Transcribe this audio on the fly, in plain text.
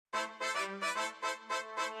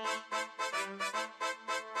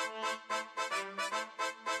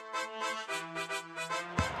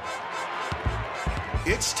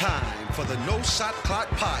It's time for the No Shot Clock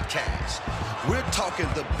Podcast. We're talking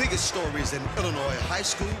the biggest stories in Illinois high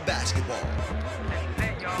school basketball.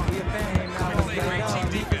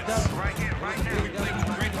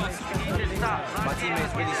 My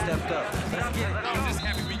teammates really stepped up. I'm just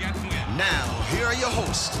happy we got to win. Now, here are your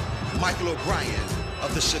hosts, Michael O'Brien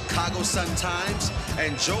of the Chicago Sun-Times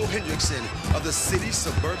and Joe Hendrickson of the City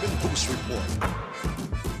Suburban Boost Report.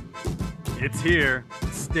 It's here,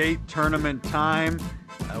 state tournament time.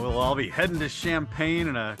 We'll all be heading to Champaign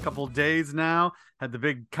in a couple days now. Had the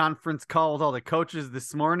big conference call with all the coaches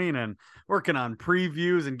this morning and working on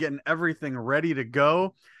previews and getting everything ready to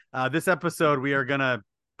go. This episode, we are going to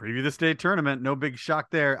preview the state tournament. No big shock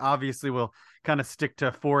there. Obviously, we'll kind of stick to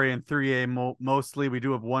 4A and 3A mostly. We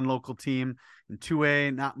do have one local team in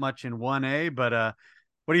 2A, not much in 1A. But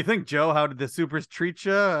what do you think, Joe? How did the Supers treat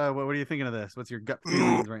you? What are you thinking of this? What's your gut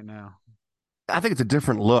feelings right now? I think it's a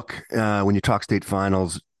different look when you talk state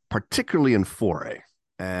finals, particularly in 4A.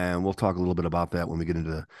 And we'll talk a little bit about that when we get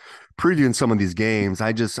into previewing some of these games.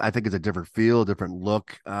 I think it's a different feel, different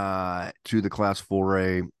look to the Class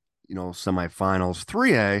 4A, semifinals.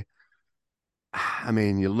 3A, I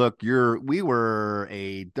mean, we were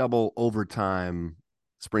a double overtime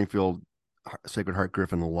Springfield Sacred Heart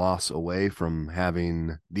Griffin loss away from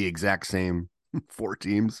having the exact same four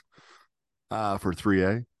teams for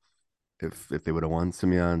 3A. If they would have won,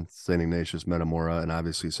 Simeon, St. Ignatius, Metamora, and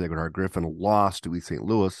obviously Sacred Heart Griffin lost to East St.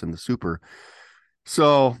 Louis in the Super.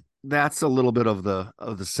 So that's a little bit of the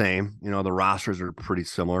same. The rosters are pretty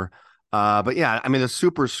similar. But yeah, I mean, the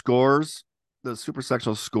super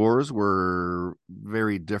sectional scores were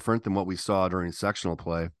very different than what we saw during sectional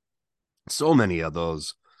play. So many of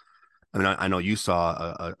those. I mean, I know you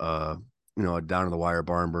saw a down to the wire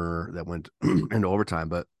barn burner that went into overtime,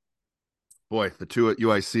 but boy, the two at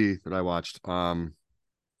UIC that I watched,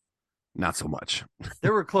 not so much.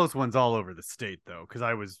 There were close ones all over the state, though, because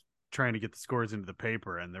I was trying to get the scores into the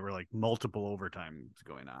paper, and there were like multiple overtimes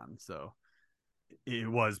going on. So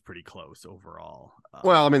it was pretty close overall.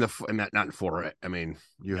 Well, I mean, not in 4A. I mean,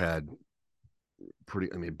 you had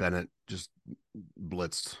Bennett just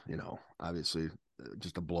blitzed, obviously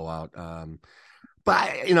just a blowout. But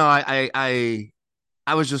I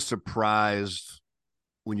was just surprised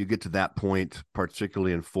when you get to that point,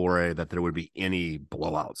 particularly in 4A, that there would be any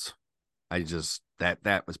blowouts.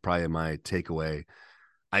 That was probably my takeaway.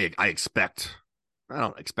 I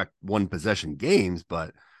don't expect one possession games,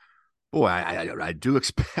 but boy, I do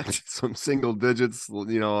expect some single digits,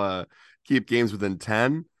 keep games within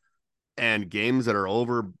 10, and games that are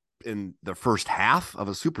over in the first half of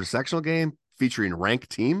a super sectional game featuring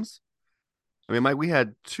ranked teams. I mean, we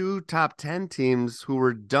had two top 10 teams who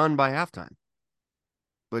were done by halftime.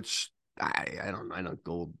 Which I don't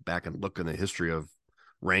go back and look in the history of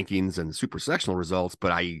rankings and super sectional results,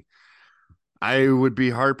 but I would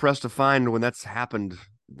be hard pressed to find when that's happened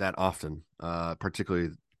that often,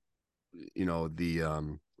 particularly, in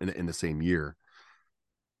the same year.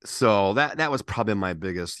 So that was probably my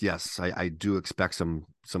biggest. Yes, I do expect some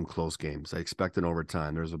close games. I expect an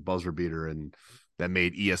overtime. There's a buzzer beater and that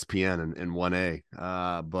made ESPN in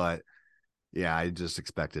 1A, but. Yeah, I just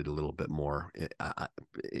expected a little bit more,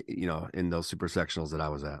 in those super sectionals that I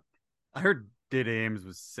was at. I heard Dade Ames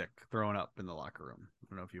was sick, throwing up in the locker room. I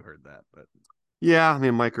don't know if you heard that, but yeah, I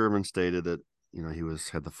mean, Mike Irvin stated that he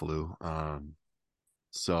had the flu.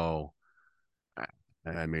 So,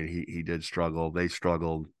 I mean, he did struggle. They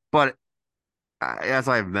struggled, but as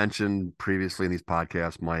I've mentioned previously in these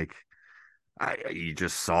podcasts, Mike, you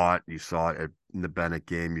just saw it. You saw it in the Bennett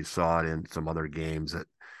game. You saw it in some other games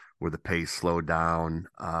where the pace slowed down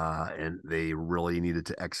and they really needed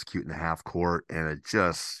to execute in the half court. And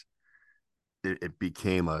it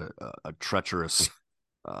became a treacherous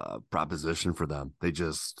proposition for them.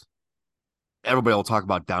 Everybody will talk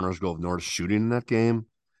about Downers Grove North shooting in that game.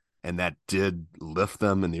 And that did lift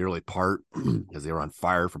them in the early part because they were on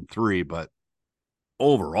fire from three. But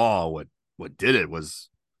overall, what did it was,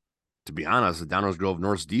 to be honest, the Downers Grove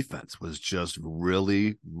North's defense was just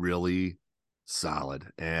really, really solid.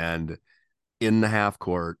 And in the half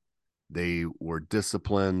court, they were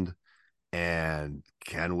disciplined, and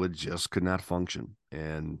Kenwood just could not function.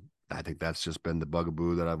 And I think that's just been the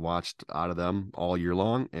bugaboo that I've watched out of them all year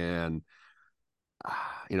long. And,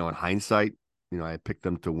 in hindsight, I picked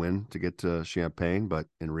them to win to get to Champaign, but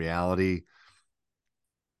in reality,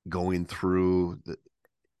 going through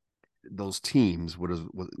those teams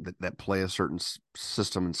that play a certain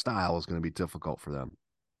system and style is going to be difficult for them.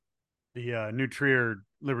 The New Trier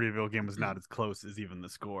Libertyville game was not as close as even the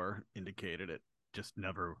score indicated. It just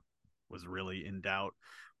never was really in doubt.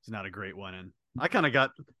 It's not a great one. And I kind of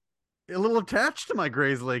got a little attached to my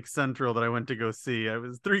Grays Lake Central that I went to go see. I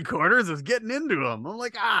was 3/4. I was getting into them. I'm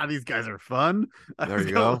like, these guys are fun. I There was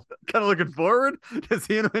you kind go. of looking forward to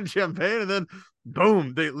seeing them in Champaign, and then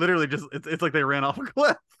boom, they literally just it's like they ran off a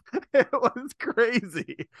cliff. It was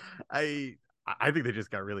crazy. I I think they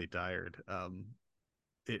just got really tired.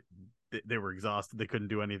 It they were exhausted. They couldn't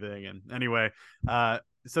do anything. And anyway,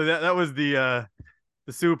 so that was the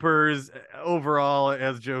supers overall.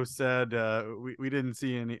 As Joe said, we didn't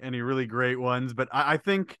see any really great ones, but I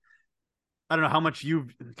think I don't know how much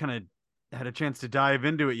you've kind of had a chance to dive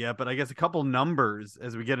into it yet, but I guess a couple numbers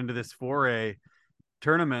as we get into this 4A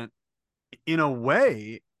tournament. In a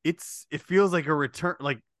way, it feels like a return,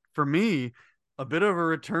 like for me, a bit of a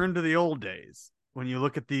return to the old days when you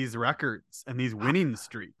look at these records and these winning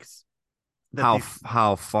streaks.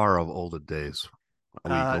 How far of older days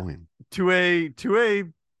are we going?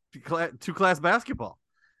 2 class basketball.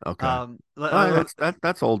 Okay. Um,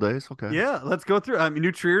 That's old days. Okay. yeah, let's go through.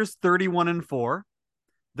 New Trier's 31-4.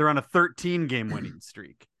 They're on a 13-game winning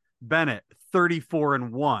streak. Bennett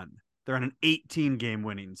 34-1. They're on an 18-game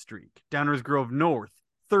winning streak. Downers Grove North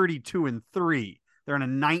 32-3. They're on a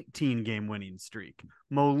 19-game winning streak.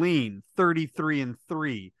 Moline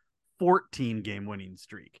 33-3, 14-game winning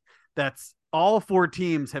streak. That's all 4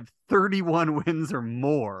 teams have 31 wins or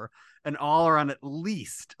more, and all are on at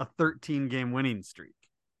least a 13-game winning streak.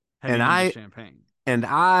 And I'm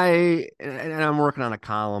working on a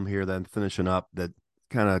column here that I'm finishing up that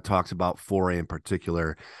kind of talks about 4A in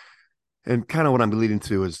particular. And kind of what I'm leading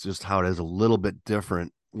to is just how it is a little bit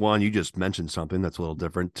different. One, you just mentioned something that's a little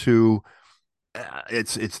different. Two,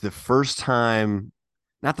 it's the first time,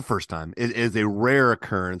 not the first time, it is a rare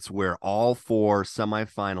occurrence where all 4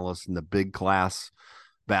 semifinalists in the big class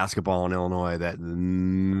basketball in Illinois, that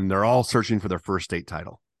they're all searching for their first state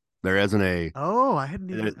title. There isn't a I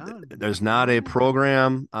hadn't even there's not a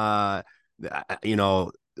program.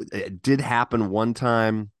 It did happen one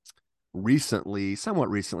time recently, somewhat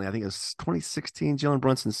recently. I think it was 2016, Jalen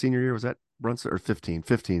Brunson's senior year. Was that Brunson or 15?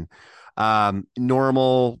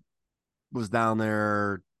 Normal was down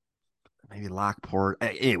there, maybe Lockport.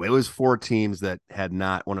 Anyway, it was 4 teams that had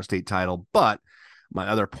not won a state title. But my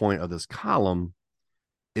other point of this column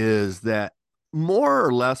is that more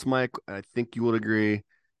or less, Mike, I think you would agree,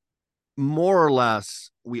 more or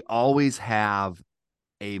less, we always have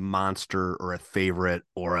a monster or a favorite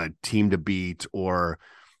or a team to beat or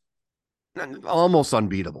almost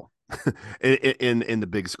unbeatable in the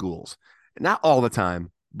big schools. Not all the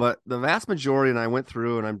time, but the vast majority. And I went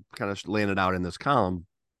through and I'm kind of laying it out in this column.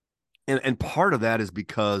 And part of that is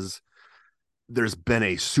because there's been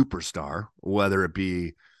a superstar, whether it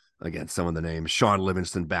be, again, some of the names, Sean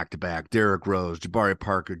Livingston back-to-back, Derrick Rose, Jabari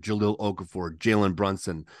Parker, Jalil Okafor, Jalen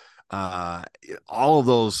Brunson, all of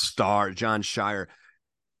those stars, John Shire,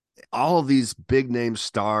 all of these big name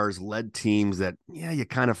stars led teams that, you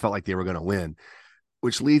kind of felt like they were going to win,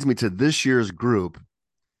 which leads me to this year's group.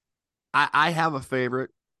 I have a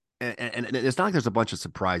favorite, and it's not like there's a bunch of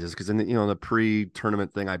surprises because in the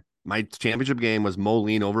pre-tournament thing, my championship game was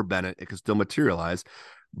Moline over Bennett. It could still materialize,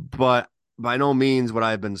 but by no means would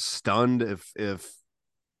I have been stunned if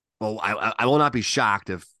I will not be shocked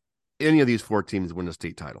if any of these 4 teams win the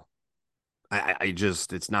state title. I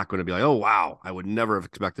just, it's not going to be like, oh, wow, I would never have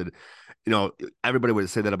expected, everybody would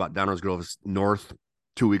say that about Downers Grove North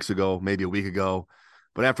 2 weeks ago, maybe a week ago.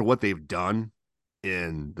 But after what they've done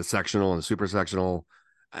in the sectional and the super sectional,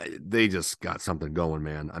 they just got something going,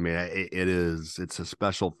 man. I mean, it's a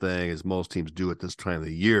special thing, as most teams do at this time of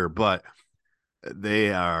the year, but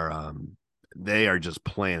they are just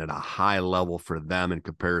playing at a high level for them in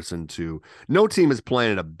comparison to no team is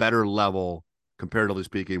playing at a better level, comparatively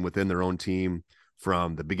speaking, within their own team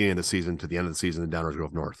from the beginning of the season to the end of the season in Downers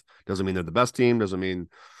Grove North. Doesn't mean they're the best team. Doesn't mean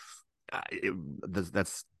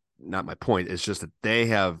that's not my point. It's just that they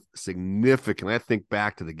have significantly, I think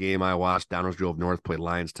back to the game I watched, Downers Grove North played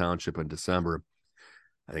Lyons Township in December.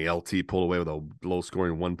 I think LT pulled away with a low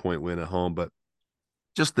scoring 1-point win at home, but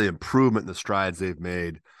just the improvement and the strides they've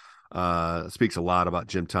made speaks a lot about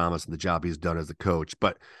Jim Thomas and the job he's done as a coach.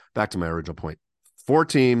 But back to my original point, 4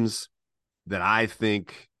 teams that I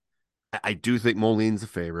do think Moline's the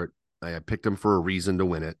favorite. I picked them for a reason to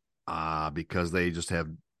win it because they just have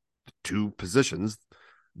 2 positions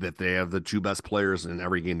that they have the 2 best players in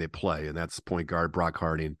every game they play, and that's point guard Brock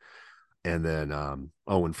Harding and then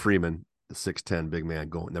Owen Freeman, the 6'10" big man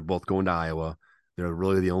going. They're both going to Iowa. They're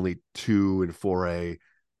really the only 2 in 4A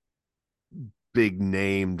big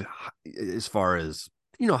named as far as,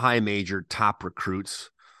 high major top recruits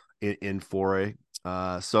in 4A.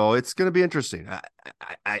 So it's going to be interesting.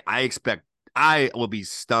 I expect I will be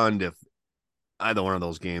stunned if either one of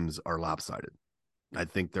those games are lopsided. I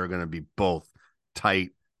think they're going to be both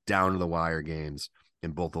tight, down to the wire games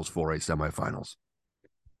in both those 4A semifinals.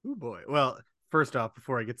 Oh boy. Well, first off,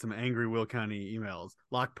 before I get some angry Will County emails,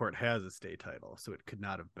 Lockport has a state title, so it could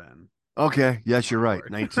not have been. Okay. Yes, you're right.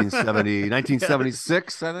 1970,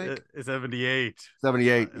 1976, I think. 78.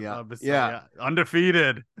 78. Yeah. Yeah.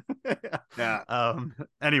 Undefeated. Yeah.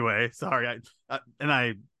 Anyway, sorry.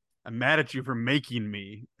 I'm mad at you for making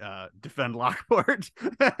me defend Lockport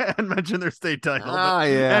and mention their state title.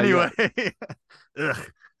 Yeah. Anyway. Yeah.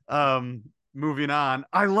 Moving on.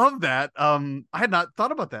 I love that. I had not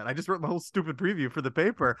thought about that. I just wrote my whole stupid preview for the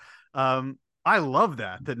paper. I love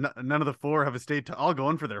that none of the four have a state all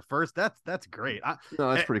going for their first. That's great.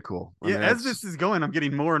 No, that's pretty cool. I mean, as this is going, I'm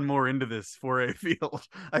getting more and more into this 4A field.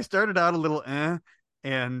 I started out a little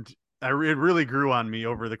and it really grew on me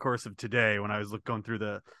over the course of today when I was going through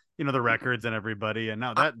the records and everybody, and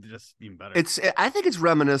now that just even better. I think it's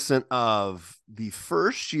reminiscent of the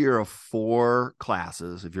first year of 4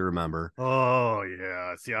 classes, if you remember. Oh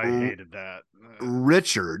yeah, see, I hated that.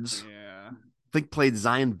 Richards, yeah, I think played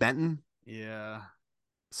Zion Benton. Yeah.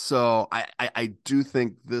 So I do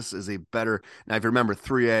think this is a better. Now, if you remember,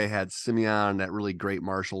 3A had Simeon, that really great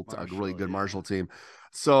Marshall, a really good Marshall team.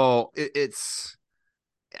 So it's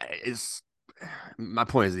my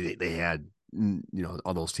point is they had,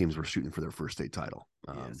 all those teams were shooting for their first state title.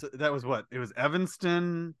 So that was what it was.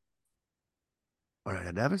 Evanston. All right,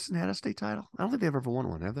 had Evanston had a state title? I don't think they've ever won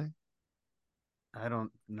one, have they? I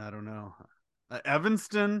don't know.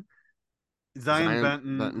 Evanston, Zion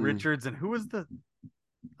Benton, Richards, and who was the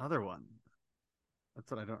other one?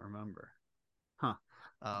 That's what I don't remember. Huh.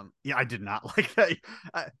 Yeah, I did not like that.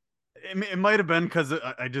 It might have been because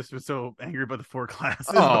I just was so angry about the 4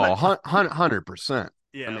 classes. Oh, 100%.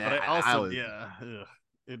 Yeah, I mean, but I also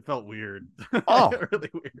it felt weird. Oh, really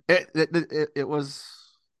weird. It was.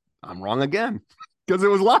 I'm wrong again because it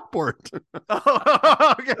was Lockport.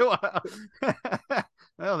 Oh, okay. Wow.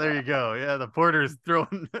 Well, there you go. Yeah, the Porter's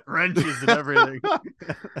throwing wrenches and everything.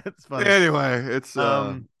 That's funny. Anyway, it's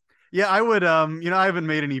yeah, I would I haven't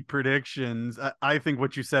made any predictions. I think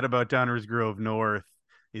what you said about Downers Grove North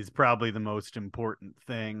is probably the most important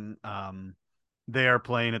thing. They are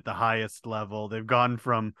playing at the highest level. They've gone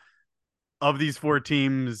from, of these 4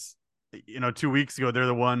 teams, 2 weeks ago, they're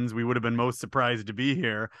the ones we would have been most surprised to be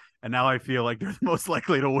here. And now I feel like they're the most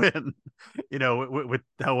likely to win, with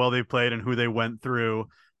how well they played and who they went through.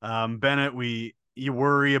 Bennett, you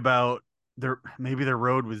worry about maybe their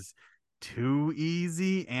road was too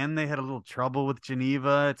easy and they had a little trouble with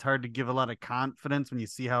Geneva. It's hard to give a lot of confidence when you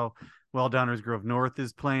see how well Downers Grove North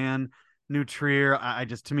is playing. New Trier,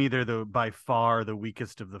 to me, they're by far the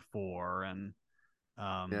weakest of the 4. And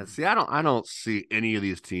yeah, see, I don't see any of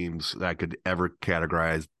these teams that I could ever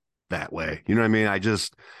categorize that way. You know what I mean? I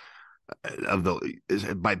just I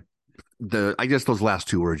guess those last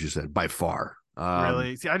 2 words you said, by far.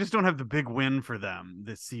 Really? See, I just don't have the big win for them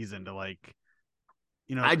this season to I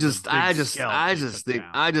just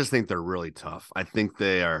think they're really tough. I think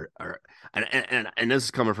they are and this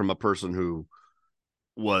is coming from a person who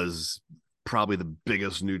was probably the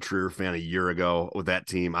biggest New Trier fan a year ago with that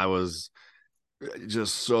team. I was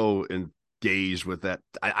just so engaged with that.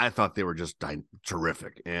 I thought they were just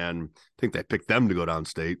terrific, and I think they picked them to go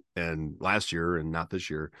downstate and last year and not this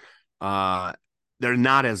year. They're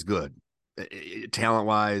not as good talent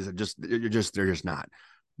wise. They're just not.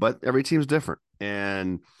 But every team's different,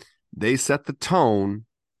 and they set the tone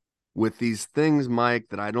with these things, Mike,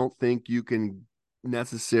 that I don't think you can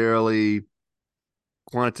necessarily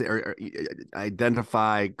quantitate or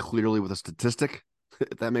identify clearly with a statistic,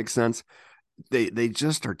 if that makes sense. They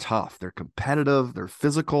just are tough. They're competitive. They're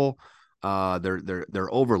physical. They're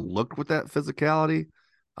overlooked with that physicality,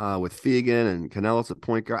 with Fegan and Canellis at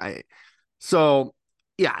point guard. I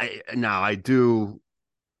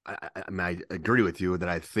agree with you that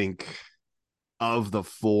I think of the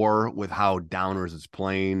 4 with how Downers is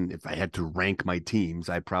playing, if I had to rank my teams,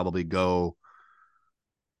 I'd probably go.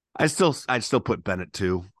 I'd still put Bennett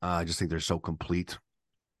 2. I just think they're so complete,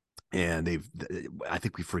 and I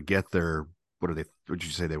think we forget what are they? Would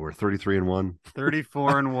you say they were 33-1,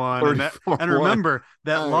 34-1, and remember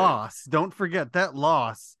that loss. Don't forget that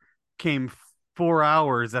loss came 4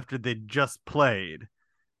 hours after they just played.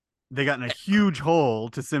 They got in a huge hole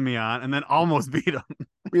to Simeon and then almost beat them.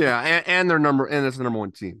 Yeah, and it's the number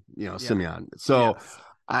 1 team, Simeon. So yes.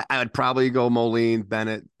 I would probably go Moline,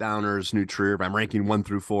 Bennett, Downers, New Trier. If I'm ranking 1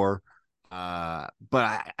 through 4.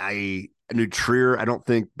 But New Trier, I don't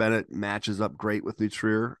think Bennett matches up great with New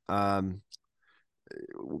Trier.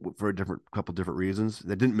 for a couple different reasons.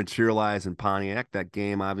 That didn't materialize in Pontiac. That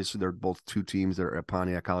game, obviously, they're both two teams that are at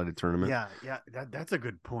Pontiac Holiday Tournament. Yeah, that's a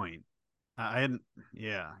good point. I hadn't.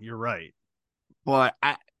 Yeah, you're right. But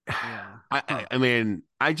Yeah. I mean,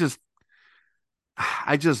 I've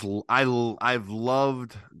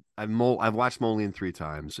watched Moline 3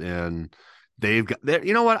 times, and they've got,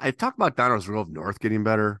 you know what? I talked about Downers Grove North getting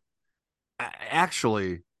better.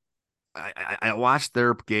 I watched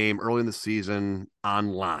their game early in the season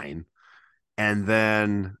online, and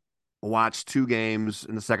then watched 2 games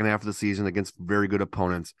in the second half of the season against very good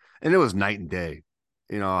opponents, and it was night and day.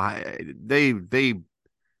 You know, they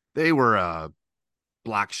were a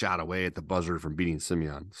block shot away at the buzzer from beating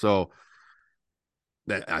Simeon. So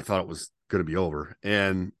that I thought it was going to be over,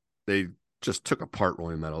 and they just took apart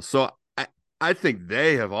Rolling Meadows. So I think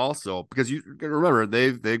they have also, because you remember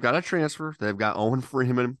they've got a transfer. They've got Owen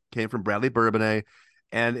Freeman, came from Bradley Bourbonnais,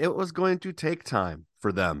 and it was going to take time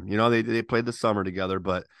for them. You know, they played the summer together,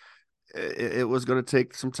 but it was going to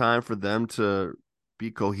take some time for them to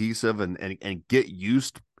be cohesive and get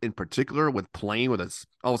used, in particular, with playing with us.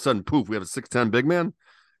 All of a sudden, poof, we have a 6'10" big man.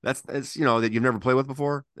 That's you know, that you've never played with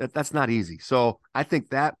before. That's not easy. So I think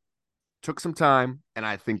that took some time, and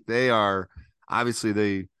I think they are obviously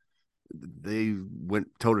they went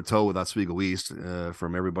toe to toe with Oswego East.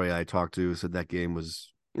 From everybody I talked to, said that game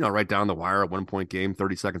was, you know, right down the wire, a 1-point game,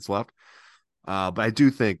 30 seconds left. But I do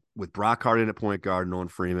think with Brock Harding at point guard, Nolan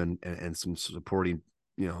Freeman, and some supporting,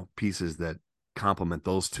 you know, pieces that complement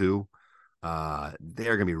those two,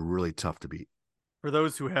 they're going to be really tough to beat. For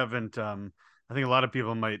those who haven't, I think a lot of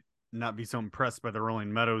people might not be so impressed by the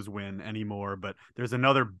Rolling Meadows win anymore, but there's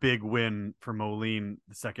another big win for Moline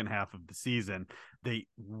the second half of the season. They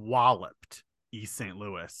walloped East St.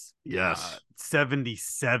 Louis. Yes.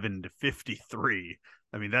 77-53.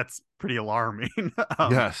 I mean, that's pretty alarming.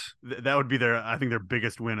 Yes. That would be I think their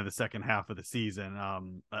biggest win of the second half of the season.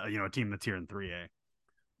 You know, a team that's here in 3A.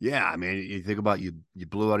 Yeah, I mean, you think about you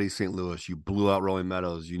blew out East St. Louis, you blew out Rolling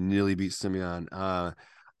Meadows, you nearly beat Simeon.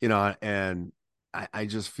 You know, and I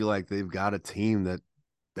just feel like they've got a team that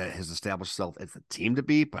has established itself as a team to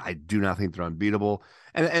beat, but I do not think they're unbeatable.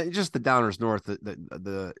 And just the Downers North,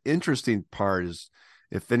 the interesting part is,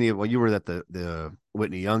 if any, well, you were at the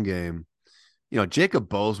Whitney Young game, you know, Jacob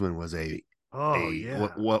Bozeman was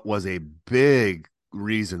what was a big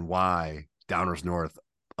reason why Downers North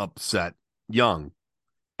upset Young,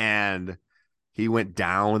 and he went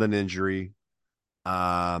down with an injury.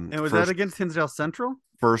 And was that against Hinsdale Central?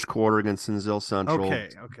 First quarter against Hinsdale Central. Okay.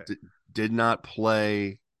 Did not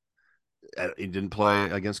play. He didn't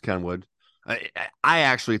play against Kenwood. I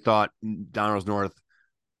actually thought Downers North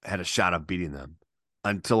had a shot of beating them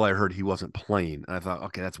until I heard he wasn't playing. And I thought,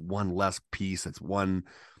 okay, that's one less piece. That's one,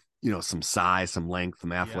 you know, some size, some length,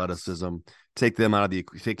 some athleticism. Yes. Take him out of the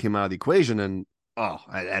equation, and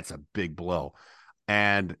that's a big blow.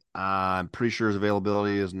 And I'm pretty sure his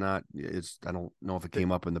availability is not. I don't know if it came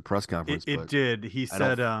up in the press conference. It did. He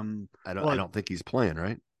said, I don't think he's playing,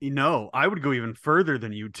 right? No, I would go even further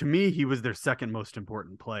than you. To me, he was their second most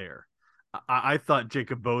important player. I thought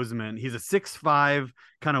Jacob Bozeman, he's a 6'5"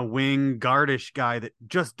 kind of wing guardish guy that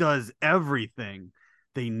just does everything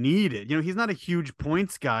they needed. You know, he's not a huge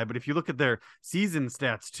points guy, but if you look at their season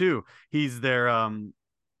stats too, he's their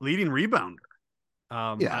leading rebounder.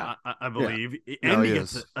 I believe, and he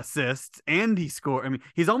gets assists, and he scored. I mean,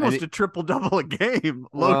 he's almost a triple double a game,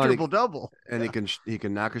 triple double, and he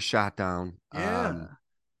can knock a shot down. Yeah,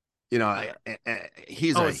 you know,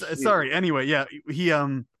 he's. Sorry. Anyway, yeah, he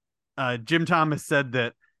Jim Thomas said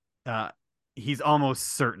that he's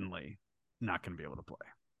almost certainly not going to be able to play.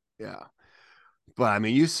 Yeah, but I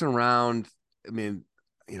mean, you surround. I mean,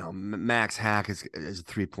 you know, Max Hack is a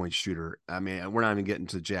 3-point shooter. I mean, we're not even getting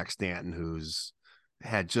to Jack Stanton, who's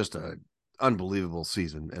had just an unbelievable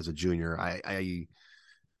season as a junior.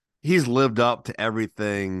 He's lived up to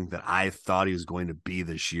everything that I thought he was going to be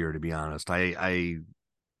this year, to be honest. I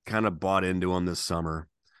kind of bought into him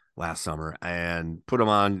last summer, and put him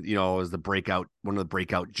on, you know, as one of the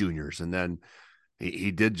breakout juniors. And then he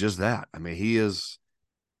did just that. I mean, he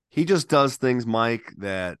just does things, Mike,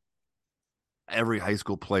 that every high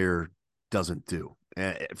school player doesn't do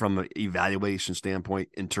from an evaluation standpoint,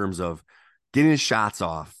 in terms of getting his shots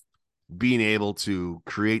off, being able to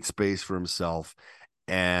create space for himself.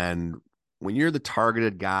 And when you're the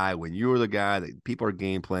targeted guy, when you're the guy that people are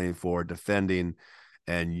game planning for, defending,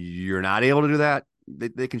 and you're not able to do that,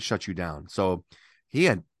 they can shut you down. So he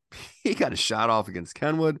got a shot off against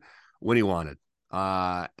Kenwood when he wanted.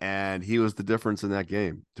 And he was the difference in that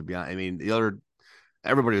game, to be honest. I mean,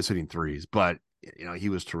 everybody was hitting threes, but, you know, he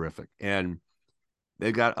was terrific. And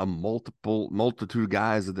they've got a multitude of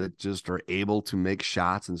guys that just are able to make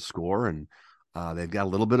shots and score, and they've got a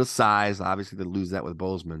little bit of size. Obviously, they lose that with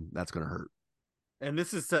Bozeman. That's going to hurt. And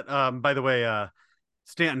this is set. By the way,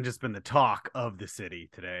 Stanton just been the talk of the city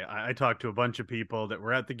today. I talked to a bunch of people that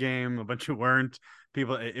were at the game, a bunch who weren't.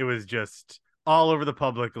 People, it was just all over the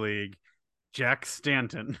public league. Jack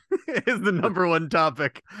Stanton is the number one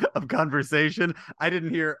topic of conversation. I didn't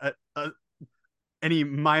hear any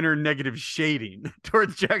minor negative shading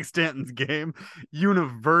towards Jack Stanton's game.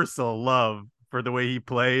 Universal love for the way he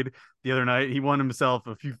played the other night. He won himself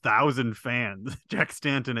a few thousand fans. Jack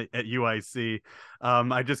Stanton at UIC.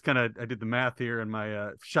 I did the math here, and my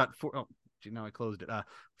shot for. Oh, now I closed it.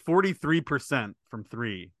 43% from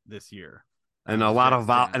three this year. And a lot of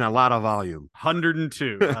volume.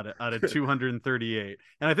 102 out of 238.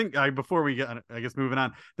 And I think before we get, I guess, moving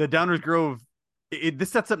on, the Downers Grove,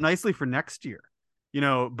 this sets up nicely for next year. You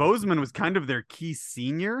know, Bozeman was kind of their key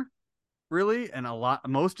senior, really, and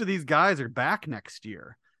most of these guys are back next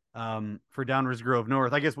year for Downers Grove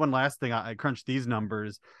North. I guess one last thing, I crunched these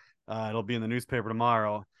numbers. It'll be in the newspaper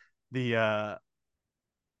tomorrow. It's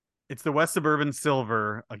the West Suburban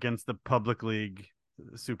Silver against the Public League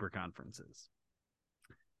super conferences.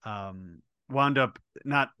 Wound up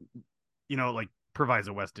not, like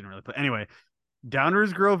Proviso West didn't really play. Anyway,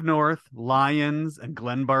 Downers Grove North, Lions, and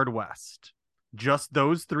Glenbard West. Just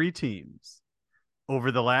those three teams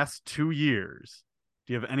over the last 2 years.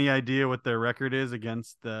 Do you have any idea what their record is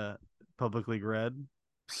against the Public League Red?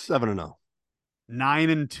 7-0.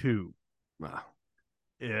 9-2. Wow.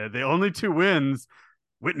 Yeah, the only two wins,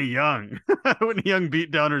 Whitney Young. Whitney Young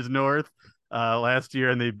beat Downers North last year,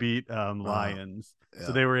 and they beat Lions. Yeah.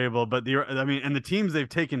 So they were able, but and the teams they've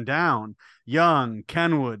taken down, Young,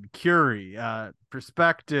 Kenwood, Curie,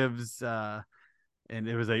 Perspectives, and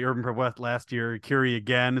it was a Urban Prep West last year, Curie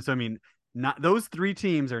again. So, not those three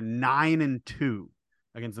teams are 9-2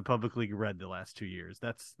 against the Public League Red the last 2 years.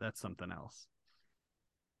 That's something else.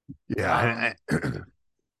 Yeah.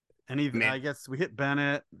 I guess we hit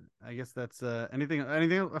Bennett. I guess that's anything a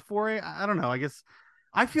 4A. I don't know. I guess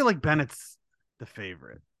I feel like Bennett's the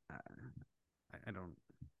favorite. I don't.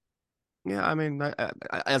 Yeah,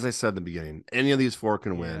 as I said in the beginning, any of these four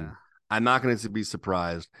can win. I'm not going to be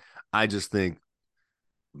surprised. I just think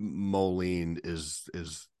Moline is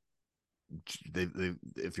if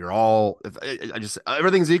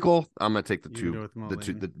everything's equal, I'm going to take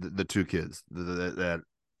the two kids that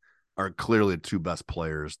are clearly the two best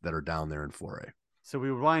players that are down there in 4A. So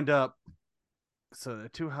we would wind up. So the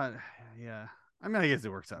two hot, yeah. I guess it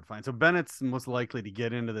works out fine. So Bennett's most likely to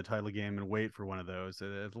get into the title game and wait for one of those. It's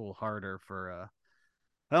a little harder for.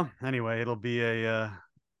 Well, anyway, it'll be a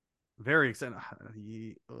very exciting.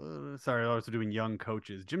 Sorry, I was doing young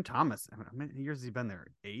coaches. Jim Thomas. How many years has he been there?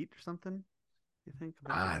 8 or something? You think?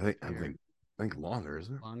 I think longer,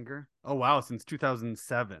 isn't it? Longer. Oh wow, since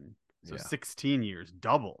 2007. So 16 years,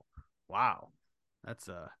 double. Wow, that's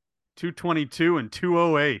 222 and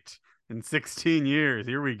 208 in 16 years.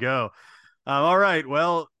 Here we go. All right.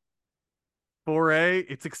 Well, 4A,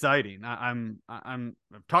 it's exciting. I've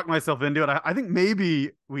talked myself into it. I think maybe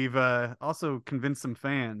we've also convinced some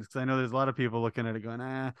fans, because I know there's a lot of people looking at it going,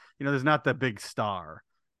 there's not that big star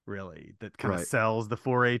really that kind of sells the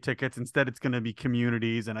 4A tickets. Instead, it's going to be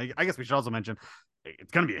communities. And I guess we should also mention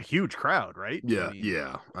it's going to be a huge crowd, right?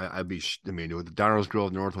 Yeah. With the Downers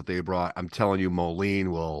Grove North, what they brought, I'm telling you, Moline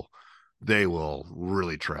will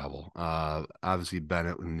really travel. Obviously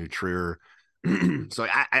Bennett and New Trier. So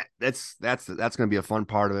that's going to be a fun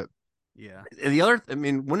part of it. Yeah. And the other,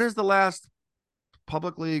 when is the last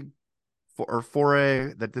public league or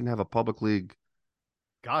 4A that didn't have a public league?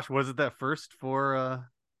 Gosh, was it that first for?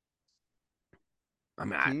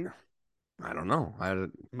 I don't know.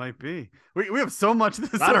 Might be. We have so much.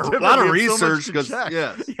 A lot of research.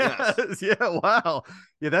 Yes. Yeah. Wow.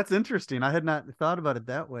 Yeah, that's interesting. I had not thought about it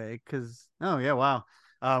that way. Wow.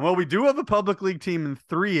 Well, we do have a public league team in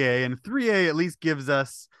 3A, and 3A at least gives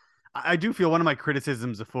us. I do feel one of my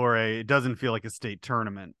criticisms of 4A, it doesn't feel like a state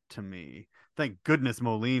tournament to me. Thank goodness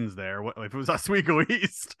Moline's there. What if it was Oswego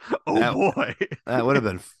East? Boy, that would have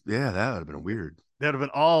been. Yeah, that would have been weird. That would have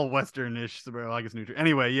been all Western-ish. Well, I guess neutral.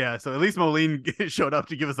 Anyway, yeah. So at least Moline showed up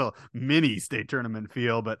to give us a mini state tournament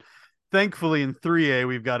feel. But thankfully in 3A,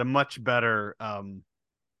 we've got a much better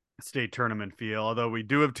state tournament feel. Although we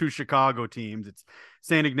do have 2 Chicago teams. It's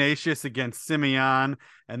St. Ignatius against Simeon,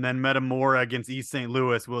 and then Metamora against East St.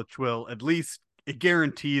 Louis, which will at least, it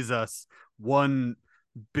guarantees us one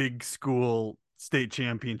big school state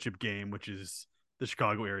championship game, which is the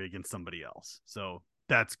Chicago area against somebody else. So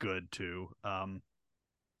that's good too. I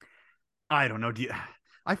don't know.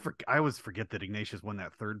 I always forget that Ignatius won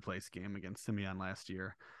that third place game against Simeon last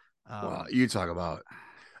year. Well, you talk about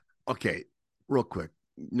okay, real quick.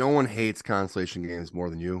 No one hates consolation games more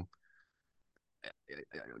than you.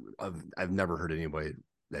 I've never heard anybody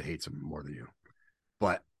that hates them more than you.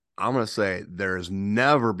 But I'm going to say there's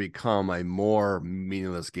never become a more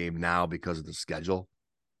meaningless game now because of the schedule.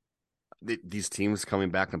 These teams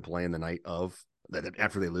coming back and playing the night of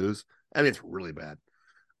after they lose. I mean, it's really bad.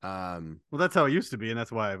 Well, that's how it used to be, and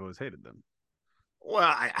that's why I've always hated them. Well,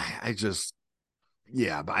 I just,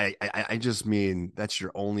 yeah, but I just mean that's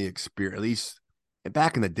your only experience. At least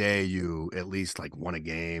back in the day, you at least like won a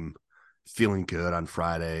game, feeling good on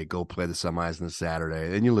Friday, go play the semis on the Saturday,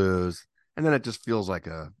 then you lose, and then it just feels like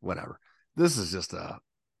a whatever. This is just I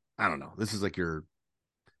don't know. This is like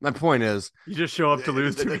my point is you just show up to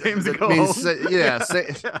lose 2 games ago.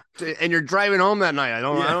 And you're driving home that night. I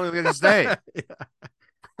don't get to stay.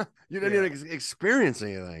 You didn't even experience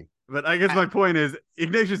anything. But I guess my point is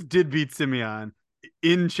Ignatius did beat Simeon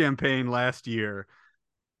in Champaign last year.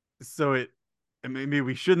 So maybe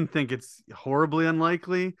we shouldn't think it's horribly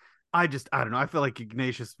unlikely. I don't know. I feel like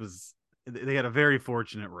Ignatius they had a very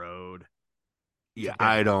fortunate road. Yeah,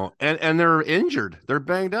 I don't. And they're injured. They're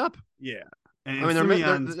banged up. Yeah. And I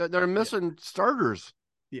mean, they're missing starters.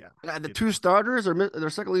 Yeah. The 2 starters are their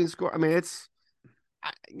second leading scorer. I mean, it's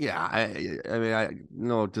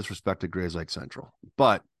no disrespect to Grays Lake Central,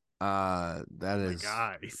 but that is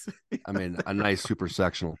guys. I mean, a nice super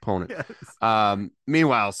sectional opponent. Yes.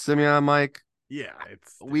 Meanwhile, Simeon, Mike, yeah,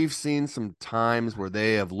 we've seen some times where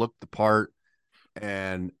they have looked the part,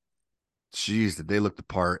 and geez, did they look the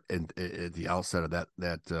part at the outset of that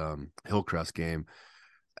Hillcrest game.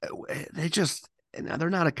 They're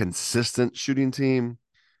not a consistent shooting team.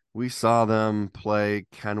 We saw them play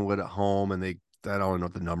Kenwood at home, and I don't know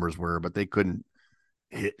what the numbers were, but they couldn't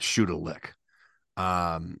shoot a lick.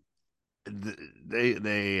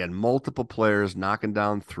 They had multiple players knocking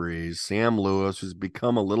down threes. Sam Lewis, who's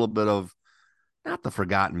become a little bit of not the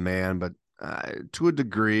forgotten man, but to a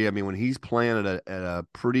degree. I mean, when he's playing at a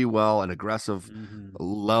pretty well and aggressive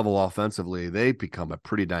level offensively, they become a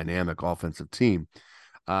pretty dynamic offensive team.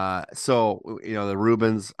 So the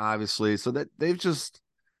Rubens, obviously, so that they've just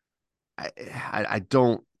I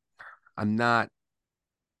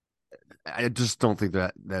just don't think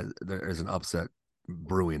that there is an upset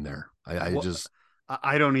brewing there. I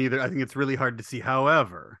don't either. I think it's really hard to see.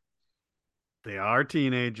 However, they are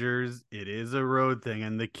teenagers. It is a road thing,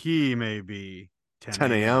 and the key may be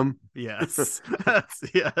 10 a.m. Yes.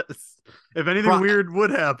 Yes. If anything weird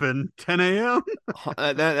would happen, 10 a.m.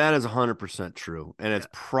 that is 100% true. And it's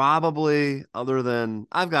probably, other than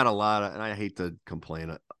I've got a lot of, and I hate to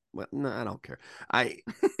complain. No, I don't care.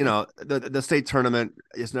 The state tournament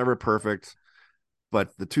is never perfect,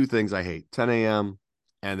 but the 2 things I hate, 10 a.m.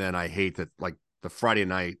 and then I hate that like the Friday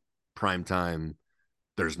night prime time,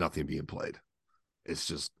 there's nothing being played. It's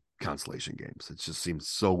just consolation games. It just seems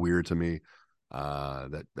so weird to me.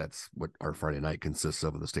 That's what our Friday night consists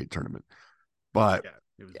of the state tournament. But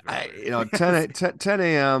 10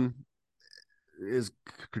 a.m. is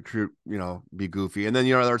be goofy. And then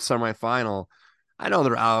their semifinal. I know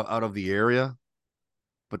they're out of the area,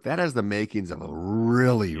 but that has the makings of a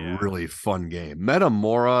really, really fun game.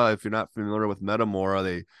 Metamora, if you're not familiar with Metamora,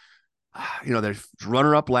 they're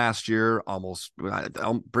runner-up last year. Almost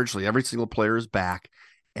virtually every single player is back,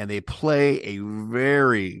 and they play a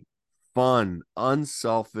very fun,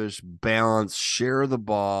 unselfish, balanced, share the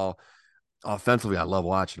ball. Offensively, I love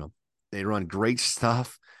watching them. They run great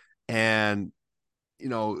stuff, and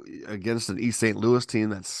against an East St. Louis team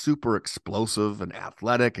that's super explosive and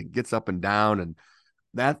athletic and gets up and down, and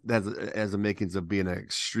that has the makings of being an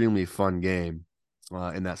extremely fun game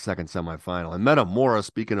in that second semifinal. And Metamora,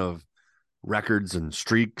 speaking of records and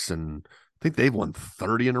streaks, and I think they've won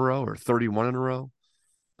 30 in a row or 31 in a row.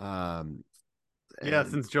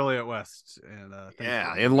 Since Joliet West, and they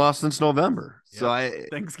haven't lost since November. Yep. So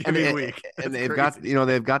Thanksgiving week, and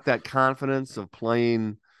they've got that confidence of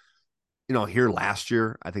playing. Here last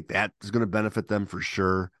year, I think that is going to benefit them for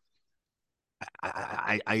sure.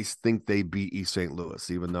 I think they beat East St. Louis,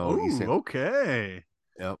 even though. Okay.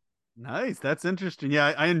 Yep. Nice. That's interesting.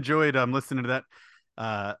 Yeah, I enjoyed listening to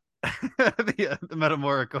that. The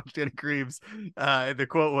Metamora coach Danny Creeves. The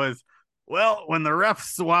quote was, "Well, when the ref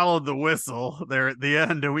swallowed the whistle there at the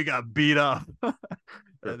end, and we got beat up."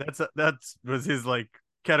 That was his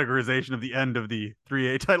categorization of the end of the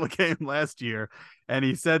 3A title game last year. And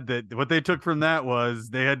he said that what they took from that was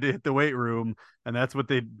they had to hit the weight room, and that's what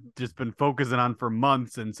they'd just been focusing on for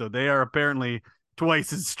months. And so they are apparently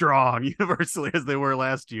twice as strong universally as they were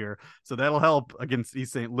last year. So that'll help against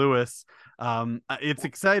East St. Louis. It's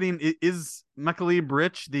exciting. Is McAleeb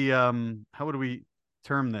Rich the how would we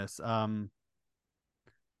term this? Well,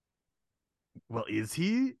 is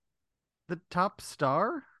he the top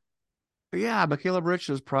star Yeah, Caleb Rich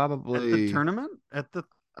is at probably the tournament?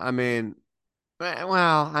 I mean,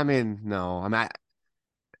 well, I mean, no.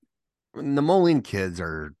 The Moline kids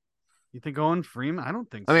are. You think Owen Freeman? I don't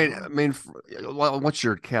think so. What's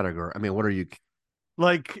your category? I mean, what are you?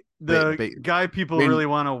 Like the guy people really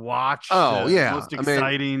want to watch. Oh, the yeah. most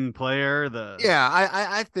exciting player.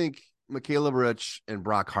 I think Caleb Rich and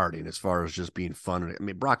Brock Harding, as far as just being fun. I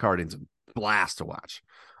mean, Brock Harding's a blast to watch.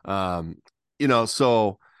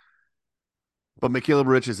 So, but Caleb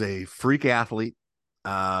Rich is a freak athlete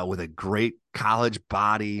with a great college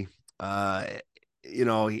body.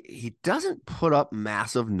 He doesn't put up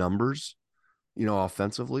massive numbers,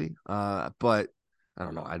 offensively. But I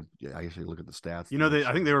don't know. I actually look at the stats.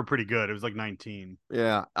 I think they were pretty good. It was like 19.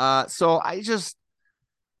 Yeah. So I just,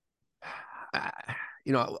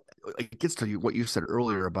 it gets to what you said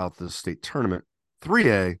earlier about the state tournament.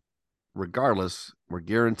 3A, regardless, we're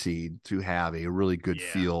guaranteed to have a really good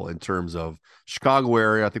feel in terms of Chicago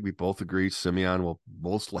area. I think we both agree Simeon will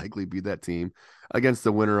most likely be that team against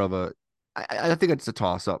the winner of I think it's a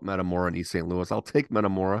toss-up, Metamora and East St. Louis. I'll take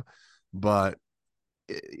Metamora, but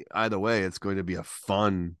either way, it's going to be a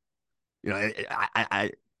fun,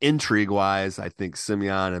 intrigue-wise, I think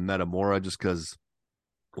Simeon and Metamora, just because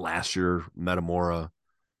last year Metamora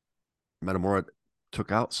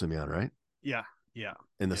took out Simeon, right? Yeah.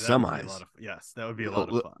 In the semis. Yes, that would be a lot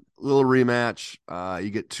of fun. Little rematch.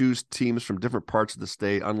 You get two teams from different parts of the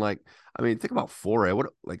state. Think about 4A.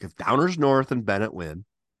 If Downers North and Bennett win,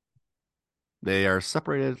 they are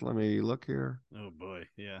separated. Let me look here. Oh boy,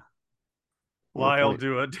 yeah. Lyle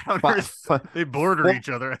do a Downers. They border each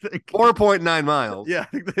other, I think. 4.9 miles. Yeah,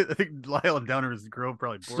 I think Lyle and Downers Grove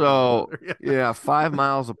probably border. So yeah, 5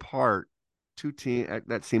 miles apart. Two teams.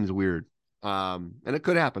 That seems weird. And it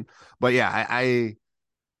could happen, but yeah, I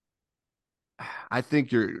think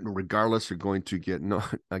regardless, you're going to get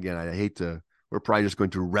again. We're probably just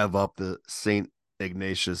going to rev up the St.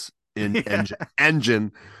 Ignatius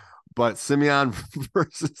engine, but Simeon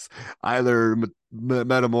versus either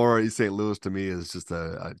Metamora or East St. Louis to me is just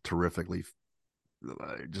a terrifically,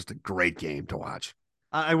 just a great game to watch.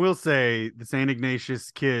 I will say the St. Ignatius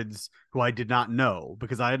kids, who I did not know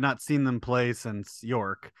because I had not seen them play since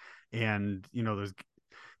York. And, there's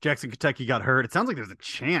Jackson Kentucky got hurt. It sounds like there's a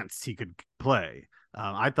chance he could play.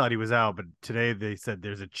 I thought he was out, but today they said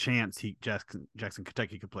there's a chance Jackson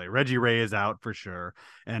Kentucky could play. Reggie Ray is out for sure.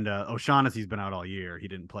 And O'Shaughnessy's been out all year. He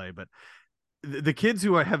didn't play. But the kids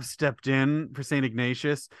who have stepped in for St.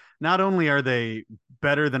 Ignatius, not only are they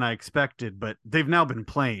better than I expected, but they've now been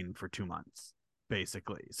playing for 2 months,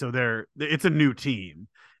 basically. So it's a new team.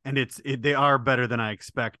 And they are better than I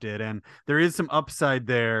expected, and there is some upside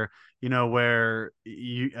there, where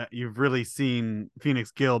you've really seen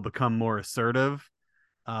Phoenix Gill become more assertive.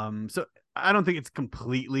 So I don't think it's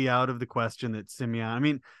completely out of the question that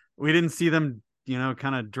Simeon. We didn't see them,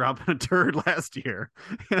 kind of dropping a turd last year,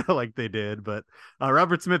 like they did. But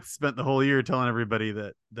Robert Smith spent the whole year telling everybody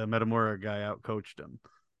that the Metamora guy outcoached him.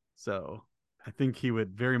 So I think he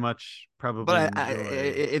would very much probably. But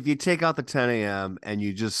if you take out the 10 a.m. and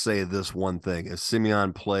you just say this one thing, if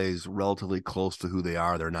Simeon plays relatively close to who they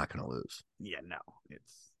are, they're not going to lose. Yeah, no,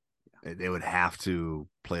 they would have to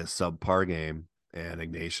play a subpar game, and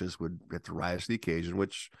Ignatius would have to rise to the occasion.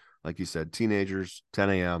 Which, like you said, teenagers,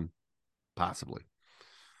 10 a.m. possibly.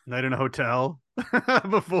 Night in a hotel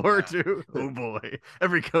before too. Oh boy,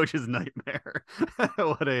 every coach's nightmare.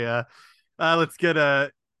 What a let's get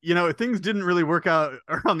a. Things didn't really work out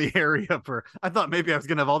around the area I thought maybe I was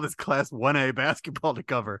going to have all this class 1A basketball to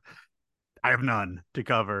cover. I have none to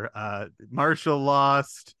cover. Marshall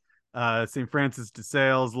lost. St. Francis de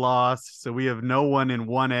Sales lost. So we have no one in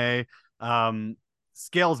 1A.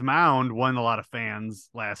 Scales Mound won a lot of fans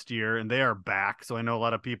last year, and they are back. So I know a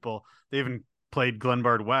lot of people, they even played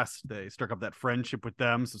Glenbard West. They struck up that friendship with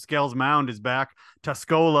them. So Scales Mound is back.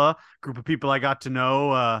 Tuscola, group of people I got to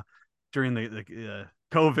know during the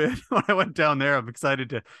COVID when I went down there. I'm excited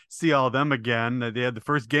to see all of them again. They had the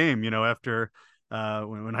first game, after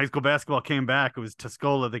when high school basketball came back. It was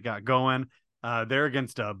Tuscola that got going. They're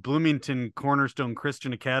against Bloomington Cornerstone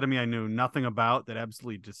Christian Academy I knew nothing about, that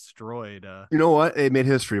absolutely destroyed. You know what? It made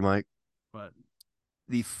history, Mike. What?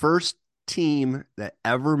 The first team that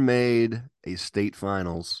ever made a state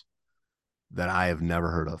finals that I have never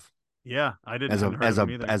heard of. Yeah, I didn't.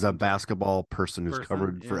 As a basketball person who's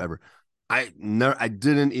covered forever. I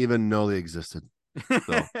didn't even know they existed.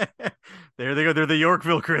 So There they go. They're the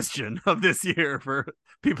Yorkville Christian of this year for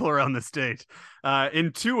people around the state.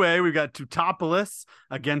 In 2A, we've got Teutopolis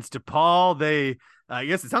against DePaul. I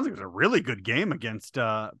guess it sounds like it was a really good game against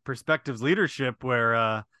Perspectives Leadership,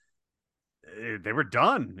 where they were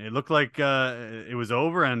done. It looked like it was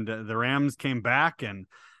over, and the Rams came back and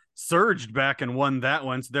surged back and won that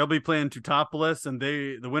one. So they'll be playing Teutopolis, and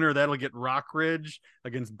the winner of that'll get Rockridge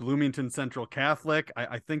against Bloomington Central Catholic.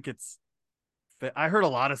 I think I heard a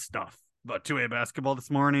lot of stuff about 2A basketball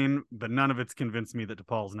this morning, but none of it's convinced me that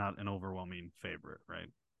DePaul's not an overwhelming favorite, right?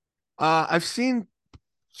 I've seen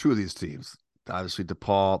two of these teams, obviously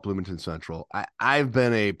DePaul, Bloomington Central. I've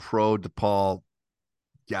been a pro DePaul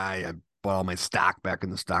guy. I bought all my stock back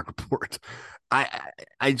in the stock report.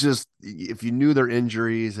 I just, if you knew their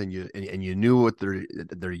injuries and you knew what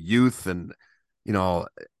their youth, and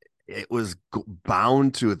it was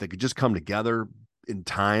bound to, if they could just come together in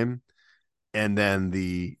time, and then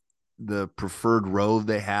the preferred road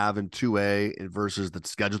they have in 2A versus the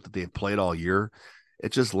schedule that they've played all year,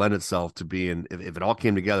 it just lent itself to being, if it all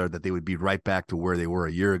came together, that they would be right back to where they were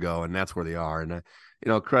a year ago, and that's where they are. And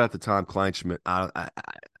credit to Tom Kleinschmidt,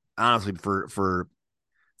 honestly, for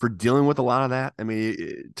dealing with a lot of that. I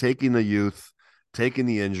mean, taking the youth, taking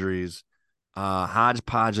the injuries,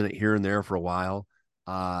 hodgepodging it here and there for a while,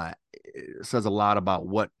 it says a lot about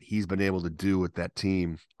what he's been able to do with that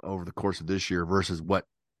team over the course of this year versus what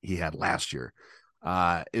he had last year.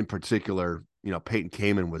 In particular, Peyton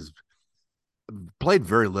Kamen played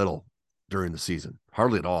very little during the season,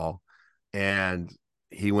 hardly at all. And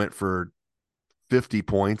he went for 50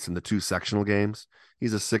 points in the 2 sectional games.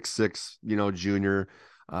 He's a 6'6", junior.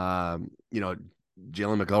 Jalen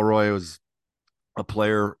McElroy was a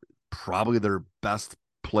player, probably their best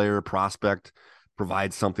player prospect,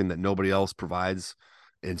 provides something that nobody else provides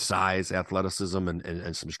in size, athleticism,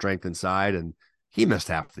 and some strength inside. And he missed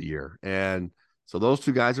half the year. And so those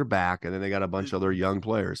two guys are back, and then they got a bunch of other young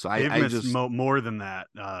players. So I missed more than that.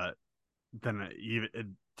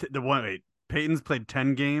 Peyton's played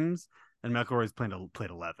 10 games, and McElroy's played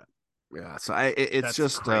 11. Yeah, so it's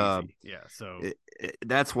just crazy. So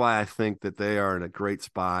that's why I think that they are in a great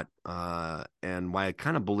spot, and why I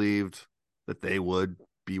kind of believed that they would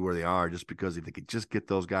be where they are, just because if they could just get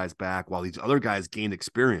those guys back while these other guys gained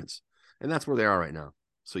experience, and that's where they are right now.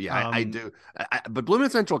 So yeah, I do. But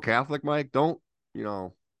Bloomington Central Catholic, Mike, don't.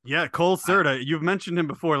 Yeah, Cole Serta, you've mentioned him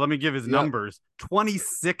before. Let me give his numbers.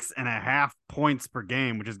 26.5 points per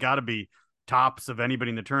game, which has got to be tops of anybody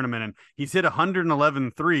in the tournament. And he's hit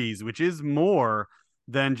 111 threes, which is more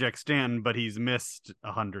than Jack Stanton, but he's missed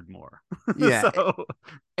 100 more. Yeah.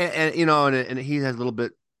 and he has a little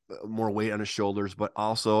bit more weight on his shoulders, but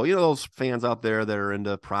also, those fans out there that are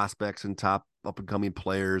into prospects and top up and coming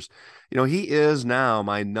players, he is now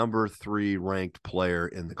my number 3 ranked player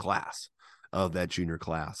in the class of that junior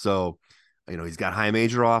class. So, he's got high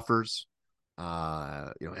major offers.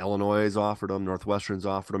 Illinois has offered him, Northwestern's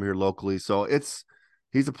offered him here locally. So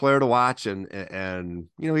he's a player to watch, and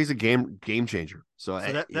he's a game changer. So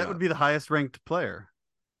that would be the highest ranked player.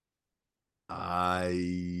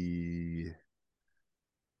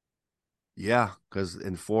 Yeah, because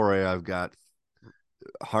in 4A I've got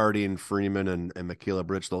Harding, Freeman, and Michaela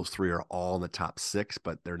Bridge. Those 3 are all in the top 6,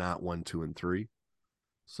 but they're not 1, 2, and 3.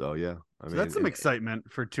 So yeah, I mean, that's some excitement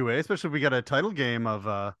for 2A, especially if we got a title game of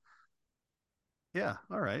yeah,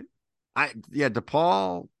 all right.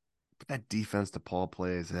 DePaul, that defense DePaul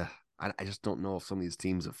plays, I just don't know if some of these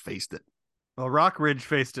teams have faced it. Well, Rockridge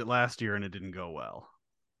faced it last year and it didn't go well.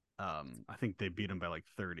 I think they beat them by like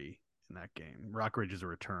 30 in that game. Rockridge is a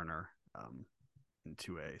returner in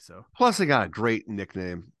 2A. So plus they got a great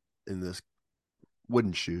nickname in this,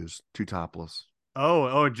 Wooden Shoes, Teutopolis.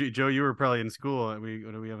 Oh, Joe, you were probably in school. Do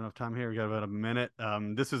we have enough time here? We got about a minute.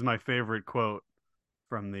 This is my favorite quote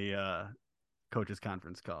from the coaches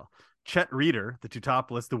conference call. Chet Reeder, the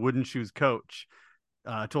Teutopolis, the Wooden Shoes coach,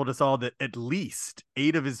 told us all that at least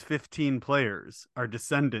 8 of his 15 players are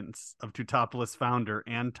descendants of Teutopolis founder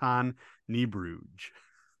Anton Niebruge.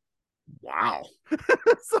 Wow.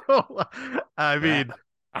 So, I mean,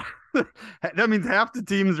 that means half the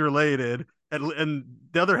team's related, and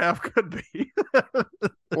the other half could be.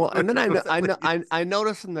 Well, and then I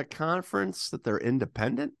noticed in the conference that they're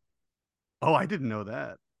independent. Oh, I didn't know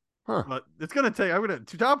that. Huh. But it's gonna take.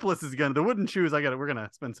 Teutopolis is gonna. The Wooden Shoes. We're gonna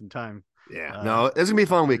spend some time. Yeah. No, it's gonna be a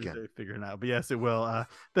fun weekend. Figuring out, but yes, it will.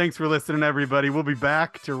 Thanks for listening, everybody. We'll be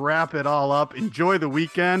back to wrap it all up. Enjoy the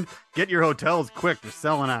weekend. Get your hotels quick; they're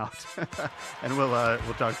selling out. And we'll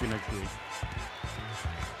talk to you next week.